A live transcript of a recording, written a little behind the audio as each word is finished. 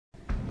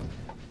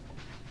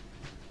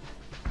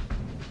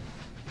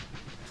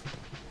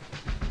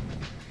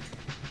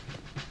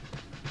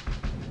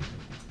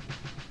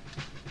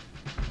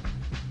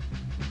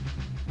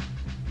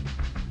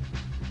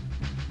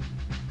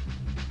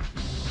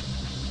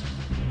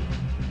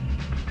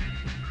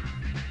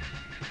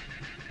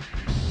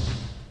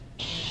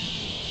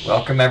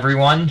Welcome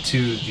everyone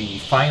to the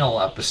final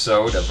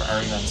episode of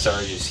Iron Man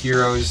Sarge's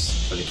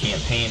Heroes, for the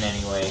campaign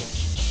anyway.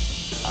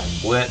 I'm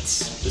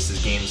Blitz, this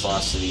is Games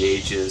Lost to the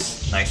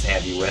Ages. Nice to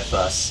have you with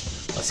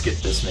us. Let's get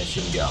this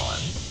mission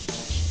going.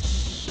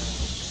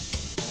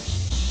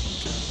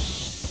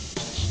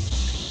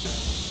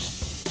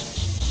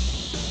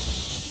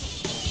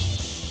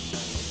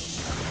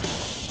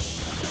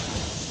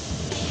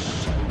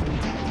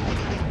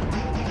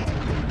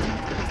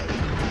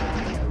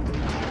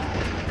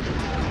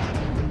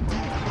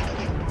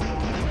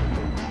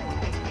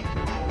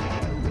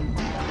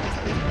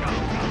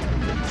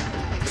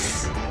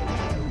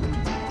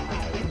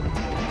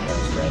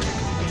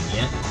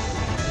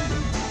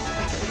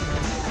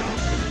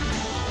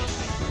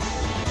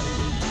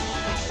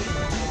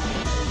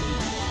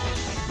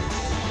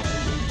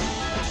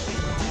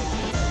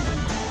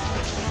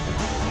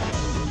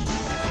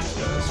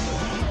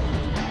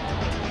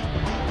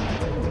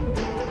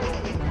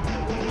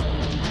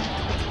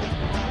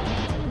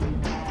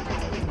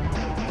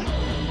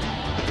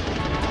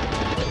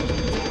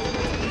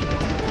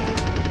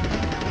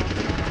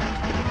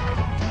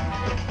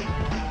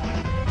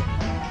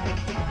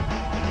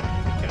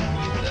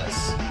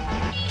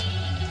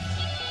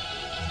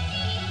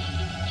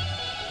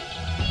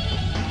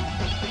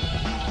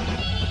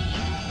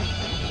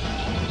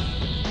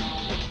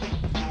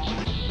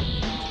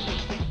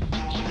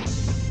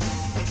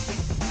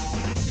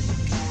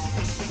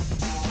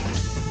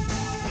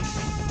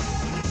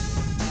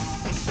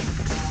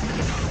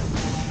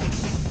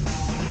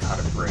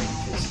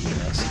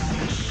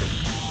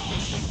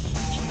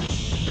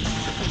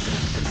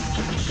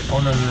 Oh,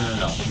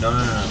 no,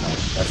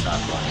 that's not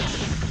fine.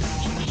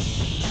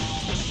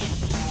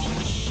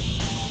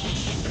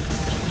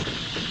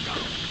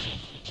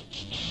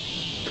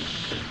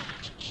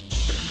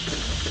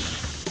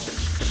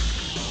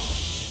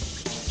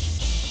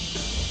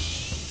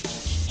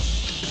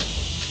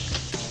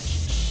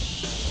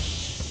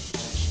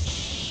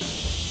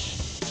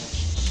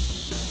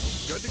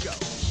 Good to go.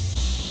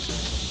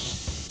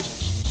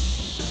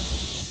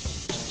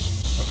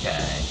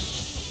 Okay.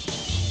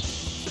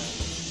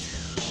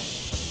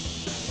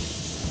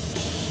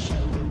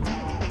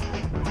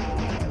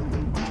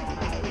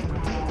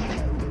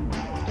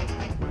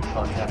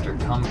 Helicopter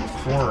come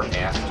before or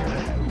after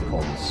you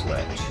pull the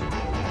switch?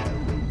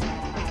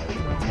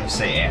 I'm gonna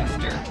say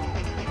after.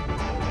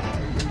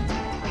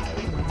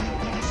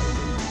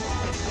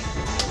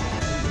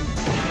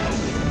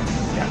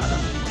 Got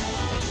him.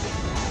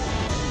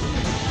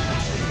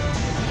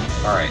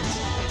 Alright.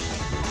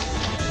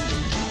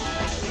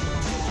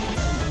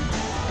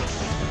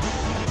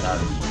 Now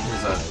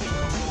there's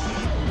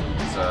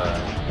a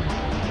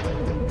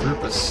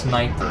group of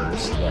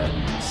snipers that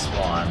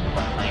spawn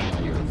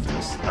behind you for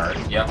this part.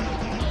 Yep.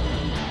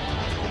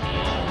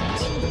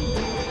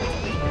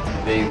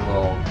 And they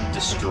will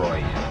destroy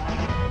you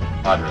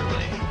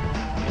utterly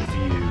if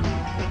you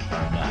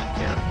are not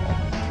careful.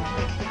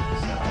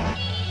 So,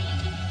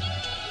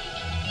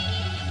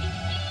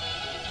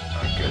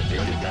 oh good, they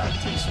did not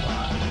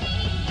despawn.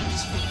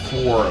 There's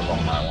 4 of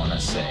them, I want to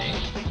say.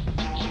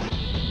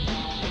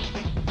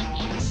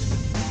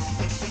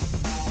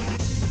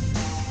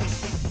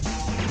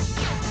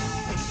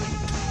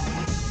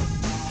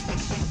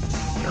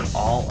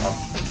 All up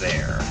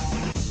there.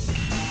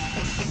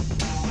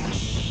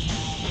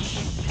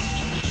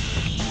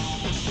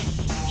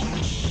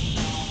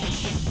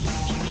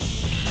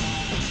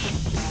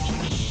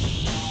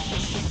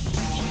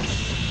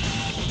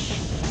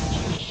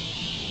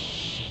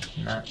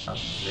 Not up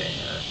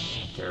there.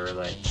 They're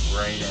like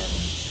right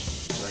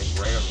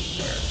over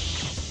there.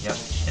 Yep,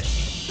 hit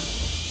me.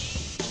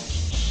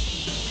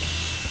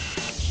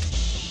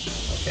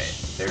 Okay,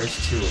 there's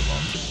 2 of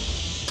them.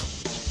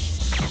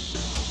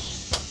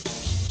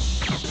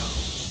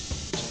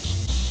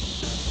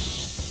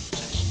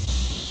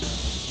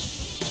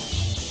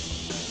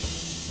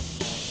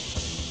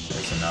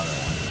 Another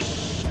one.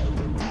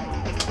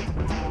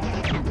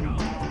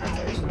 And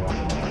there's one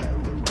more.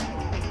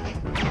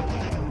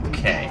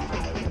 Okay.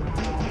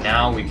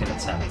 Now we can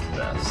attempt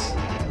this.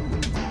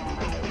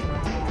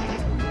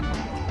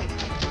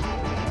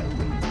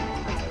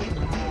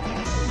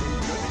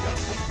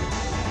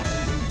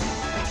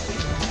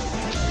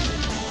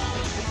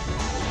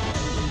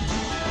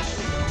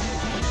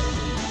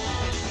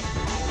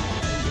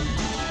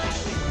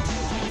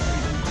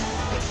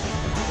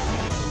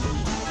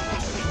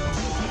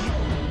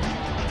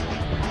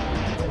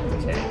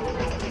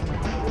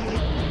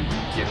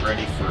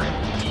 Ready for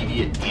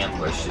immediate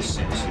ambush as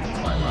soon as you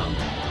climb up.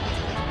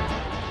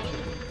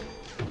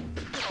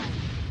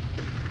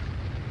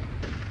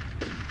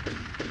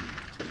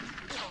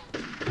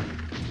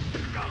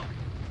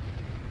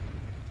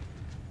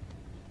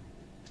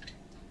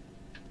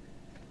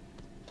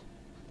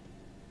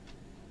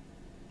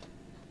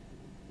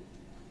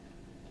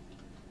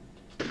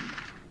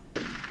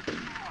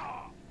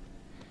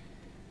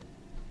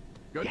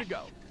 Good to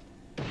go.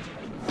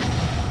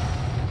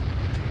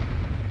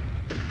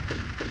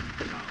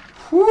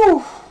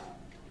 Whew.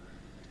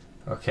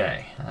 Okay.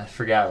 Okay, I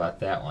forgot about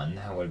that one.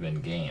 That would have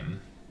been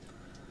game.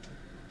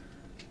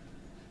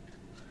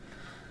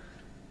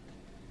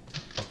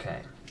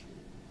 Okay.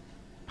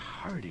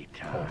 Party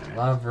Pull time.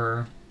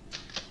 lever.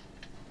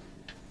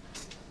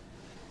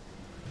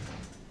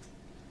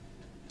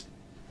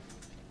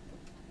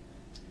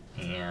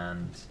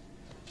 And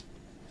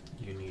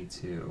you need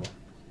to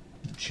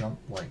jump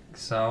like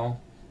so.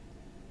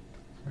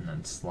 And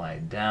then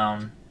slide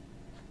down.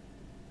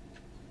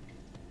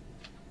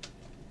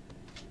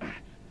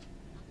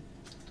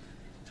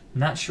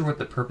 Not sure what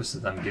the purpose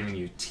of them giving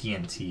you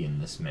TNT in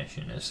this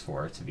mission is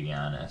for, to be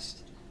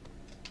honest.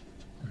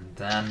 And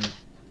then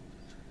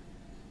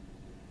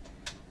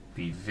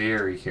be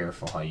very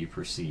careful how you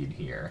proceed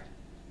here.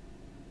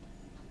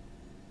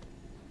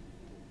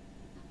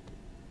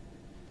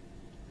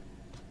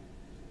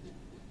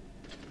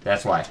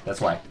 That's why.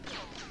 That's why.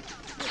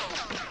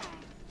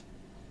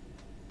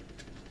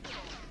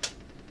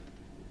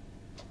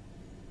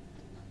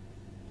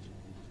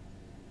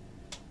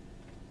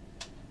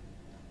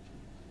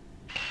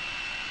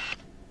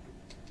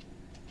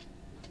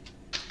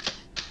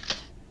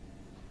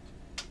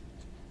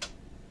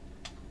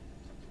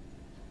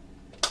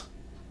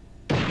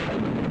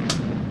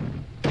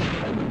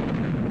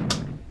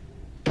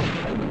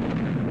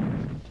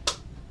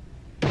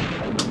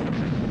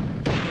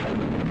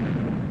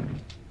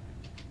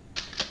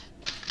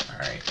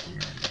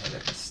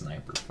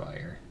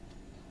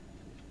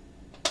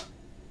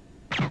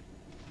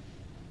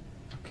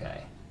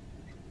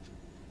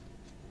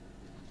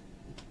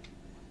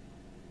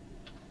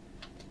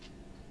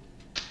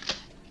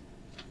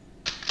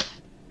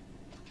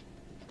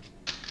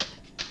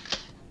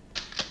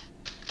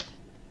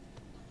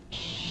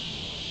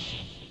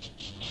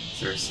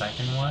 Is there a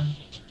second one?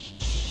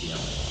 It's the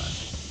only one.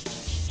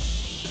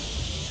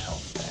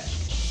 Health back.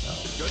 So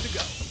Good to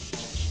go.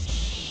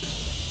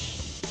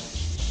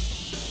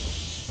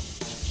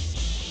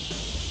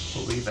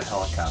 I believe a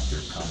helicopter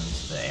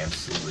comes to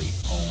absolutely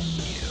own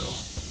you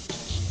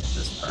at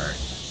this part.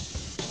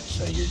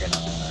 So you're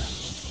gonna wanna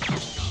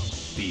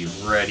be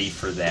ready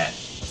for that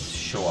to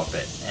show up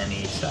at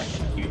any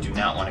second. You do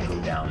not want to go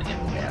down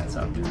in the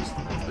bathtub. There's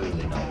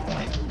literally no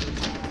point.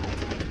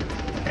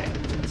 Okay,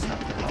 that's not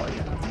the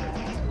helicopter.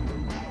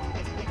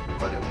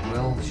 But it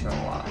will show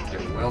up.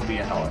 There will be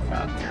a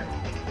helicopter.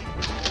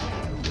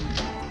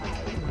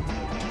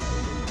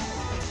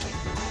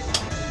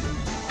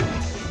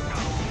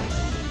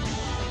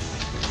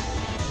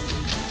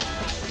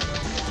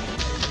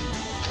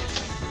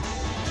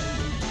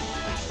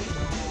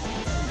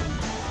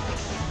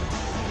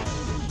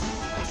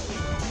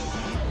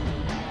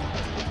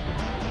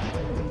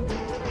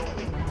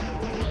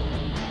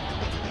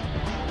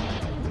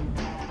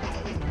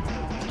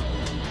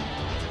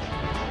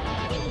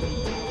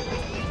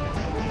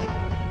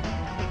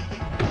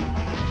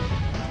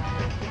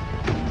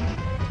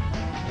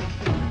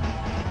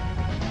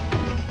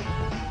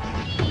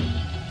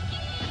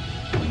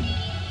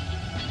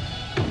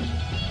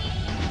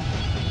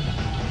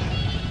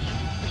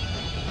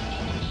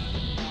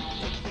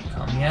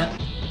 Yet?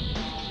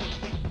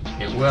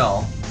 It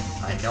will.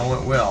 I know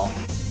it will.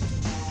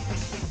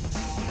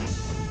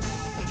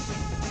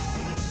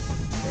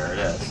 There it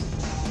is.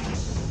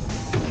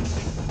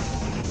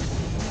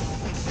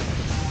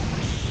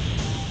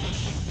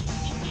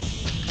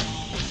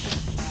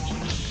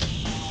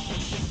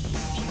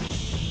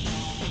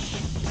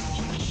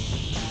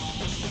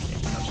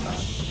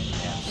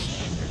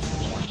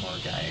 There's one more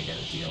guy I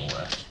gotta deal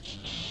with.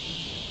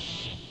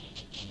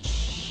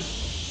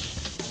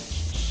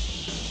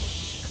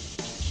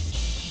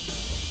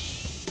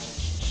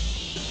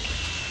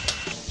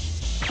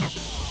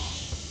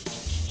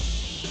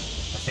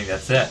 I think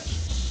that's it.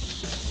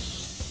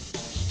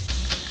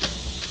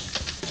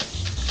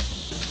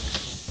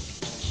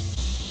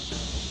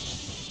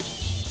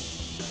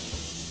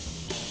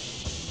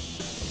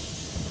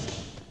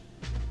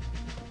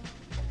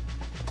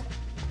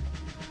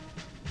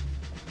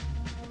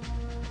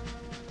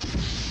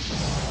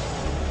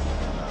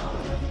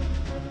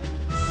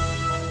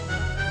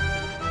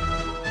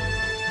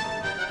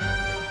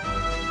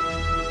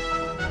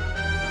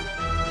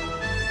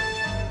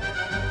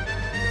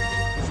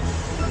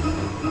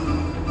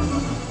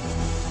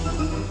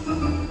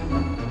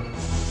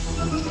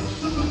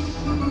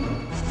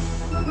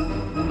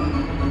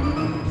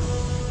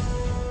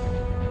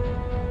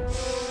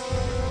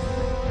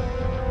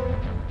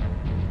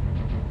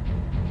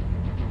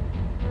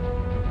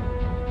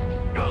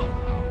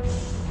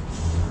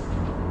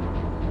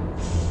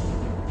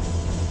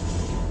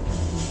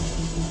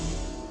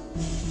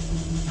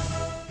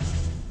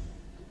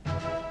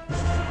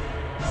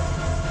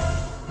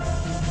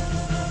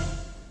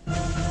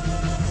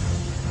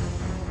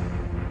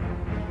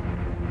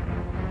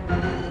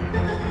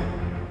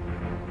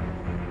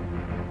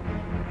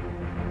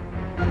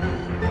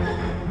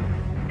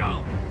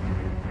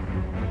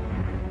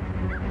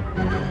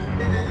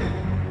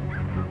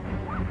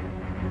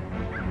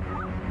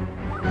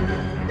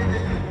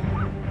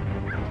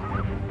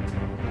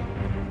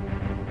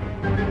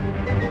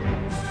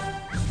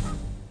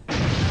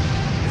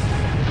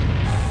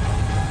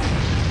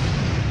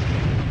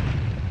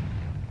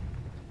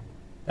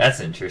 That's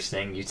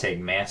interesting. You take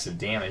massive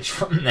damage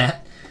from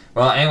that.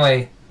 Well,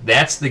 anyway,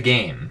 that's the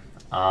game.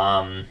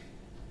 It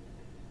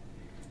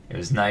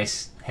was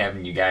nice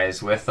having you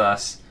guys with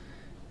us.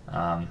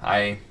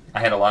 I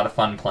had a lot of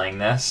fun playing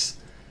this.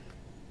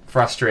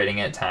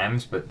 Frustrating at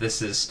times, but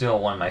this is still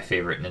one of my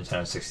favorite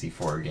Nintendo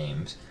 64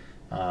 games.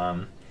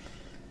 So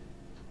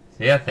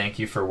yeah, thank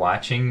you for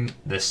watching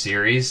this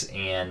series,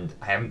 and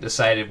I haven't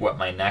decided what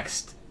my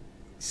next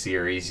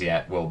series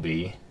yet will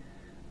be.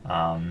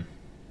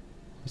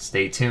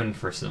 Stay tuned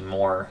for some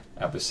more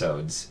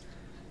episodes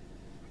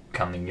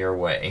coming your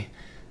way.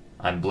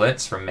 I'm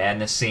Blitz from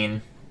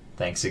MaddnessScene.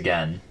 Thanks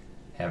again.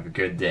 Have a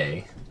good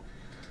day.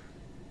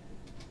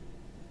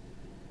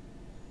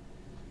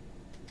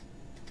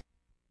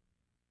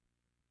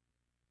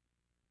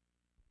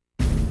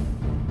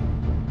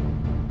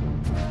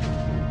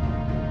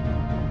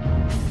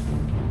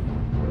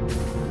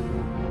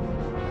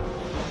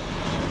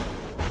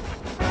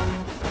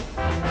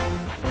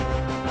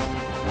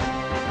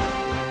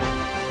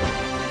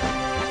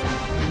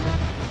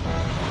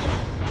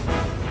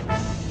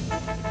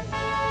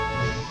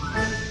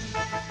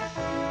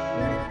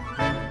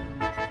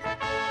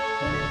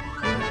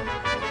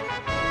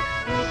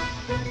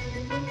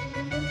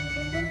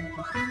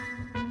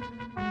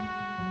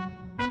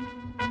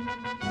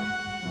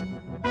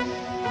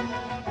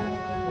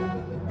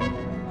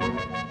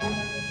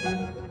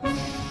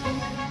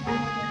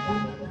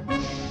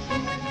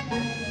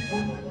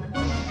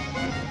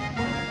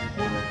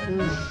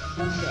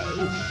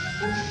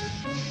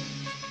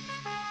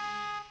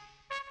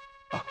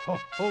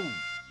 Oh,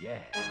 yeah.